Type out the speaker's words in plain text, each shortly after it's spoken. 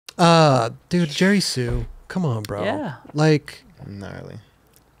Dude, Jerry Sue. Come on, bro. Yeah. Like, gnarly.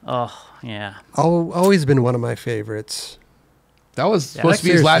 Oh, yeah. Always been one of my favorites. That was supposed to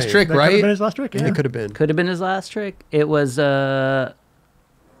be his last trick, That could have right? been his last trick. Yeah. It could have been. Could have been his last trick. It was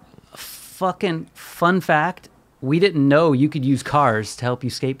fucking fun fact. We didn't know you could use cars to help you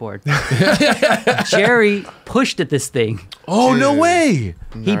skateboard. Jerry pushed at this thing. Oh, no way.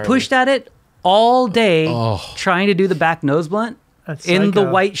 He pushed at it all day trying to do the back nose blunt That's in the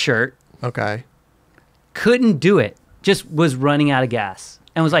psycho. white shirt. Okay. Couldn't do it. Just was running out of gas.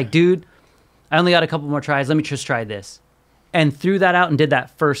 And was like, dude, I only got a couple more tries. Let me just try this. And threw that out and did that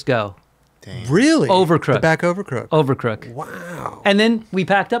first go. Damn. Really? Overcrook. The back overcrook. Overcrook. Wow. And then we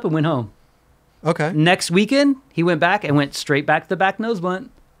packed up and went home. Okay. Next weekend, he went back and went straight back to the back nose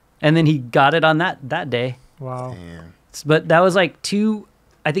blunt. And then he got it on that day. Wow. Damn. But that was like 2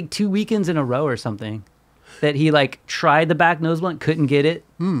 weekends in a row or something that he like tried the back nose blunt, couldn't get it.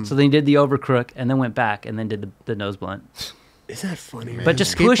 So then he did the overcrook and then went back and then did the nose blunt. Isn't that funny, man? But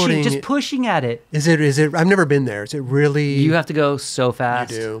just Skateboarding- pushing at it. Is it? I've never been there. Is it really? You have to go so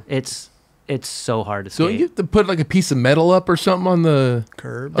fast. do. It's so hard to So skate. you have to put like a piece of metal up or something on the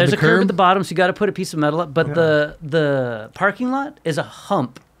curb. There's the a curb curb? at the bottom, so you got to put a piece of metal up. But the parking lot is a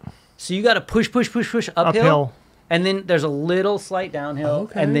hump, so you got to push uphill, and then there's a little slight downhill,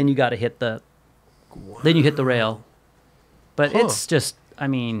 Okay. and then you got to hit the rail. But it's just, I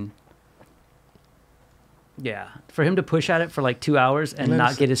mean, yeah, for him to push at it for like 2 hours and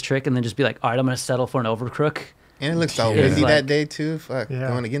not get his trick, and then just be like, all right, I'm gonna settle for an overcrook. And it looks so It's windy like- that day too. Fuck, Yeah.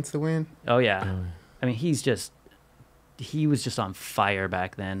 going against the wind. Oh yeah, I mean, he was just on fire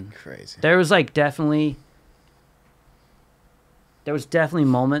back then. Crazy. There was definitely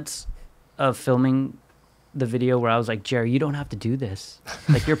moments of filming the video where I was like, Jerry, you don't have to do this.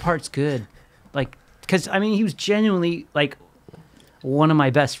 Like, your part's good. Like, because I mean, he was genuinely like one of my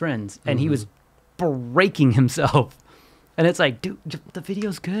best friends, and he was breaking himself. And it's like, dude, the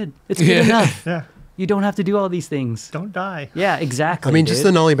video's good. It's good enough. Yeah. You don't have to do all these things. Don't die. Yeah, exactly. I mean, just the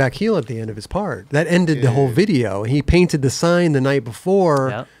dude. nollie back heel at the end of his part. That ended the whole video. He painted the sign the night before.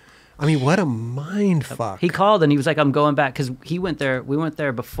 Yep. I mean, what a mind fuck. He called and he was like, I'm going back, because we went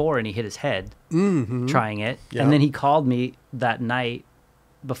there before and he hit his head trying it. Yeah. And then he called me that night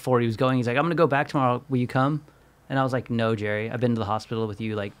before he was going. He's like, I'm going to go back tomorrow. Will you come? And I was like, no, Jerry, I've been to the hospital with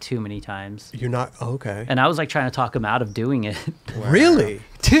you like too many times. You're not okay. And I was like trying to talk him out of doing it. Really?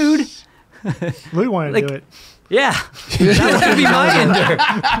 Dude. Louie wanted to do it. Yeah. That was going to be my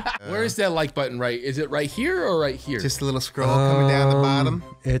ender. Where is that like button? Right? Is it right here or right here? Just a little scroll coming down the bottom.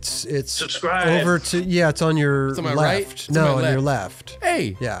 It's Subscribe. over to it's on your It's on my left. right? It's on No, my on your left.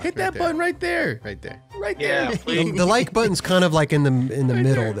 Hey, Yeah. hit Right that there. button right there. Right there. Right Yeah, there. please. The like button's kind of like in the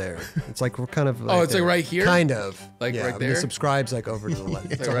middle there. It's like we're kind of. Oh, it's like right here? Kind of. Like yeah, right and the there? subscribe's like over to the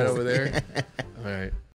left. It's like right over there.